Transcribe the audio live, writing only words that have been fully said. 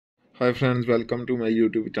Hi friends, welcome to my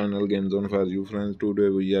YouTube channel Game Zone for you friends. Today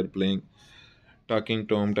we are playing Talking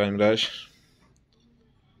Tom Time Rush,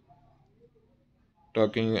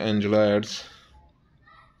 Talking Angela ads.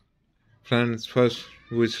 Friends, first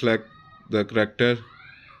we select the character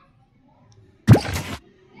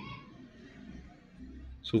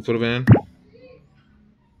Superman.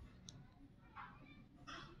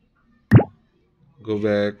 Go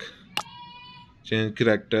back, change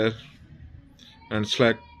character and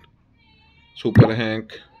select Super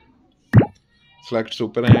Hank. Select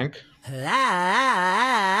Super Hank.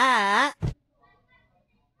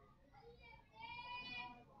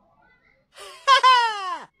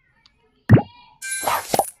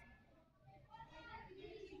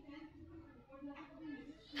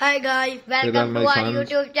 Hi guys, welcome to our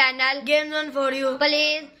YouTube channel Games on for you.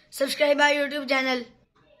 Please subscribe our YouTube channel.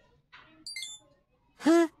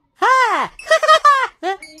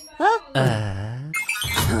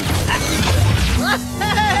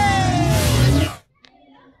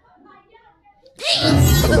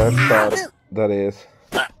 So let's start the race.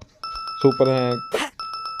 Super Hank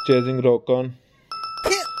chasing Rokon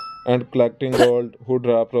and collecting gold. Who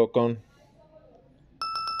drop Rokon?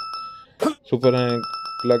 Super Hank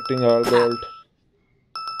collecting all gold.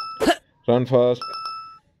 Run fast.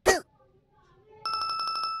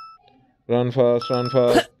 Run fast, run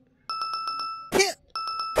fast.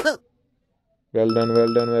 Well done,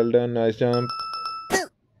 well done, well done. Nice jump.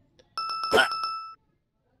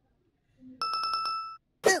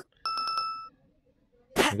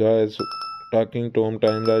 Guys, Talking Tom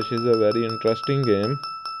Time Rush is a very interesting game.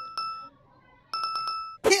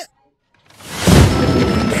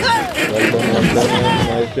 Well done, well done.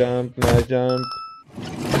 Nice jump, nice jump.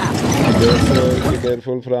 Be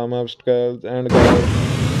careful from obstacles and guys,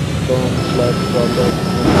 don't slap proper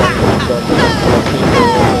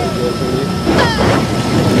carefully.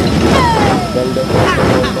 Well done, well done,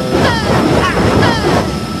 well done.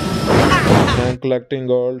 I'm collecting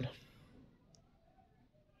gold.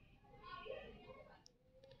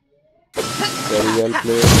 Very well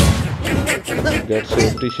played. Get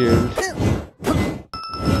safety shield.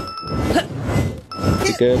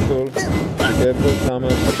 Be careful from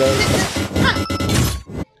obstacles.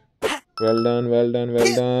 Well done, well done,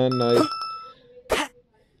 well done. Nice.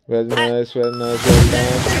 Very nice, very nice, well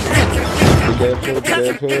done. Be careful, be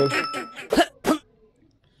careful.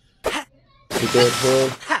 Be careful.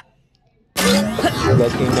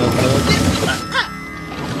 Lucky magnet.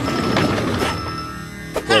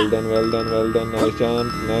 Well done, well done, well done. Nice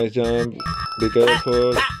jump, nice jump. Be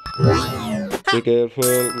careful. Be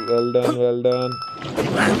careful. Well done, well done.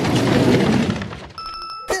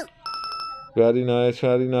 Very nice,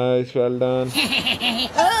 well done.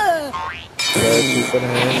 Very Super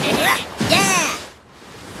Hank.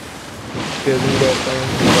 Chasing the time.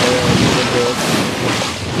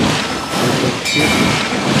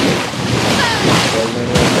 Well done,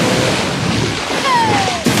 well done.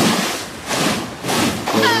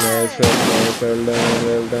 Well done,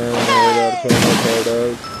 well done. Now are from the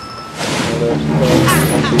hurdles.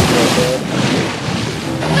 Be careful.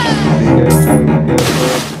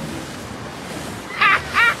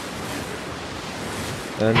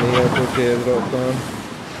 And we have to chase Rokon.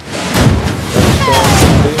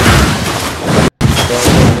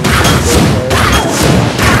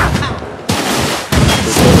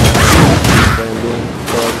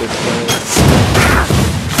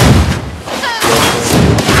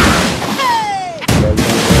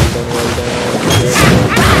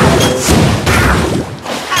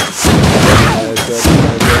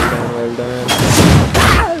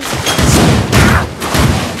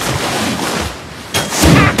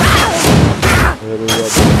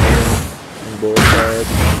 Both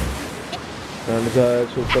sides. And side,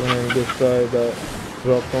 Super Hank destroy the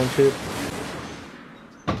Rokon ship.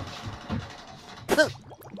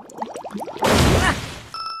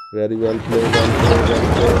 Very well played,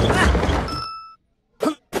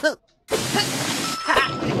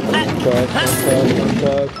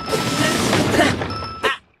 Fast.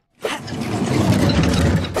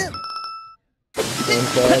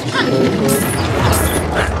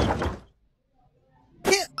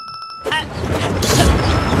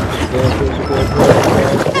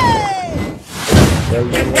 Well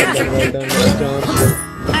done, nice jump.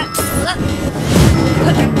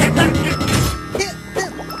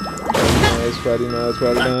 Nice, very nice,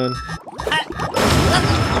 well done.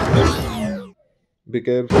 Be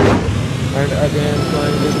careful. And again,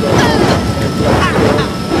 flying with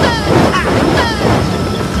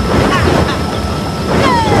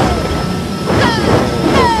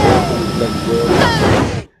let's go.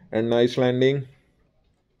 And nice landing.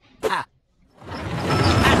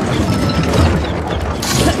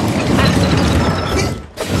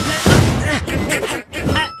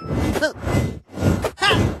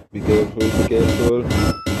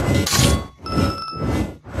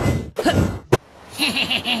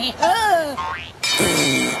 And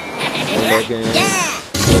again,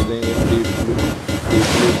 chasing it deeply.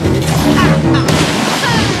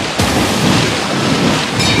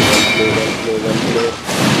 Well played.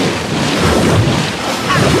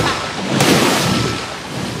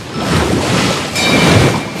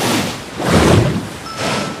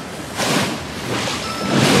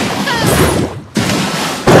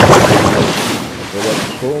 There are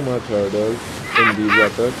so much hurdles in these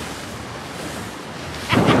waters.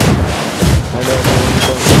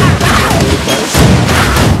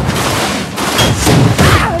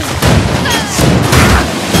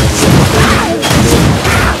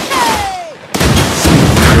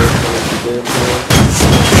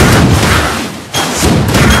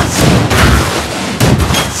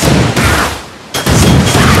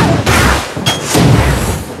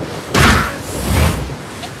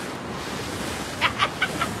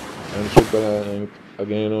 And Super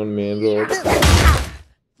again on main road.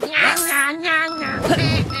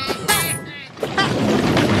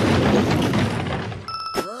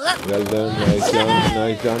 Well done, nice jump,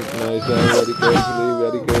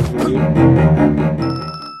 very carefully.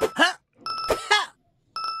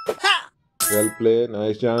 Well played,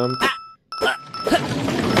 nice jump.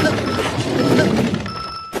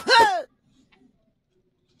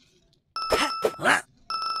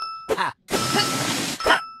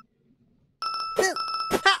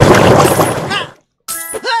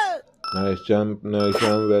 Nice jump,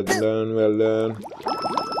 well done.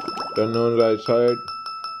 Turn on right side.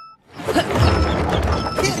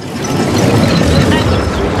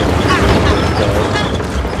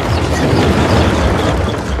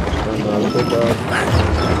 And also back.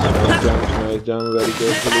 Nice jump, very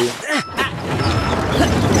carefully.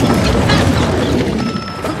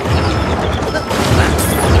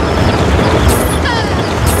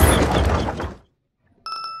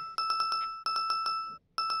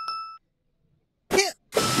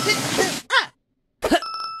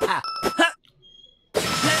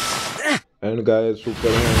 And guys, super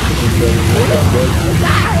This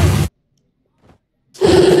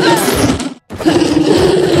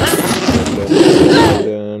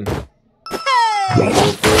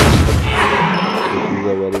is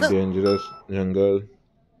a very dangerous jungle.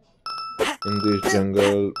 In this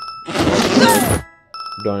jungle,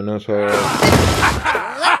 dinosaurs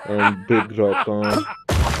and big raccoon.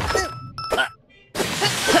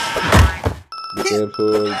 Be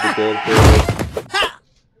careful.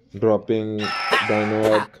 Dropping dino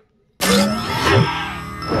egg.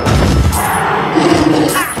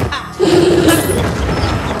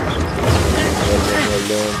 Well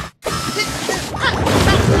done.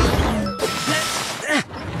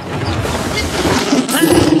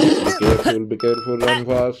 Be careful, run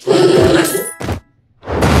fast.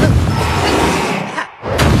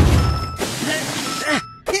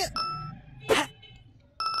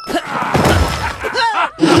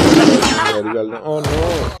 Very well done. Oh no!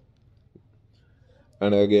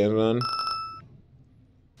 And again run.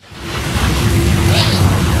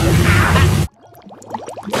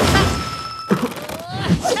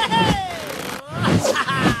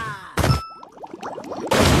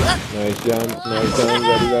 Nice jump,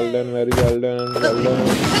 very well done. Careful. A little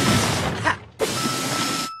more.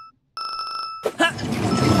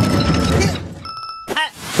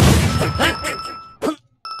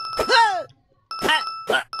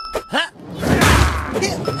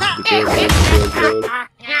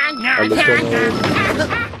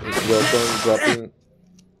 Dropping.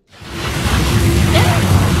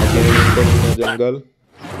 Again, in the jungle.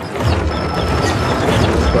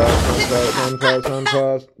 Run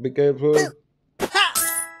fast. Be careful.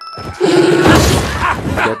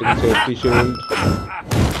 Getting safety shield.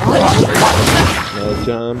 Nice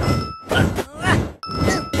jump.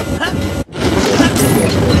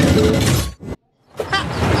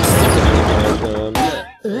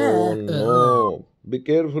 Oh no. Be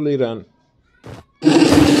carefully run.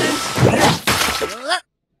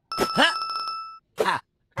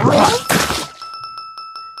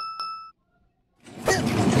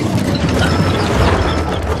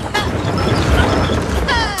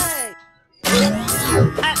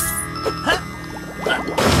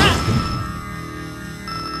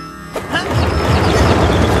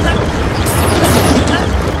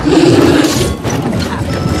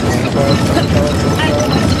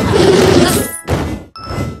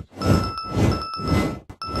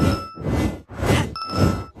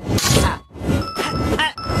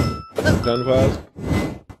 Run fast.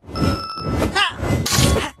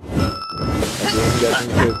 Again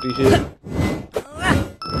getting safety shield.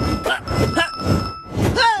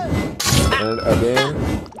 And again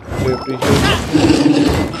safety shield.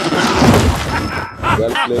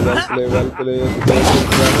 Well play, well play.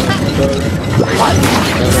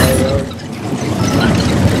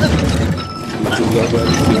 This is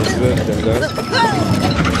a very dangerous jungle.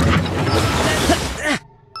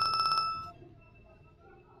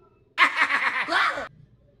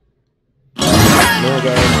 No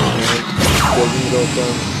guys, chasing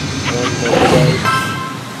Rokan and no guys.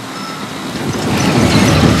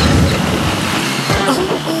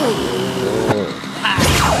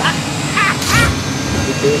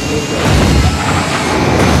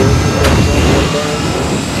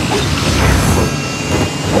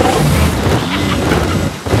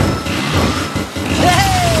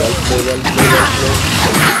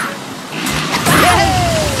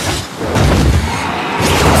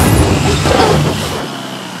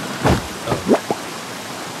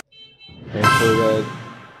 And so guys,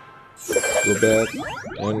 go back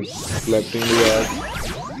and collecting the yards.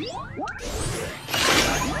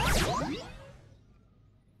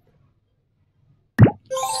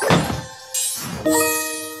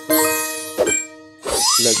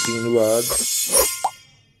 Collecting the yards.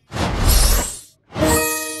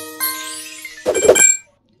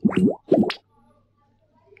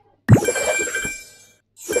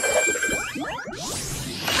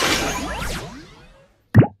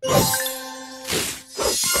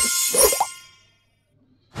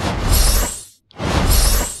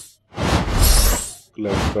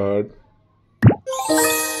 Collect card.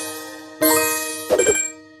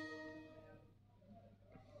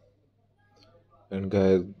 And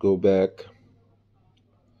guys, go back.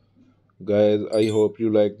 Guys, I hope you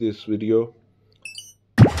like this video.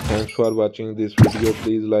 Thanks for watching this video.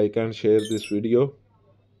 Please like and share this video.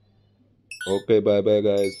 Okay, bye bye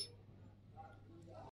guys.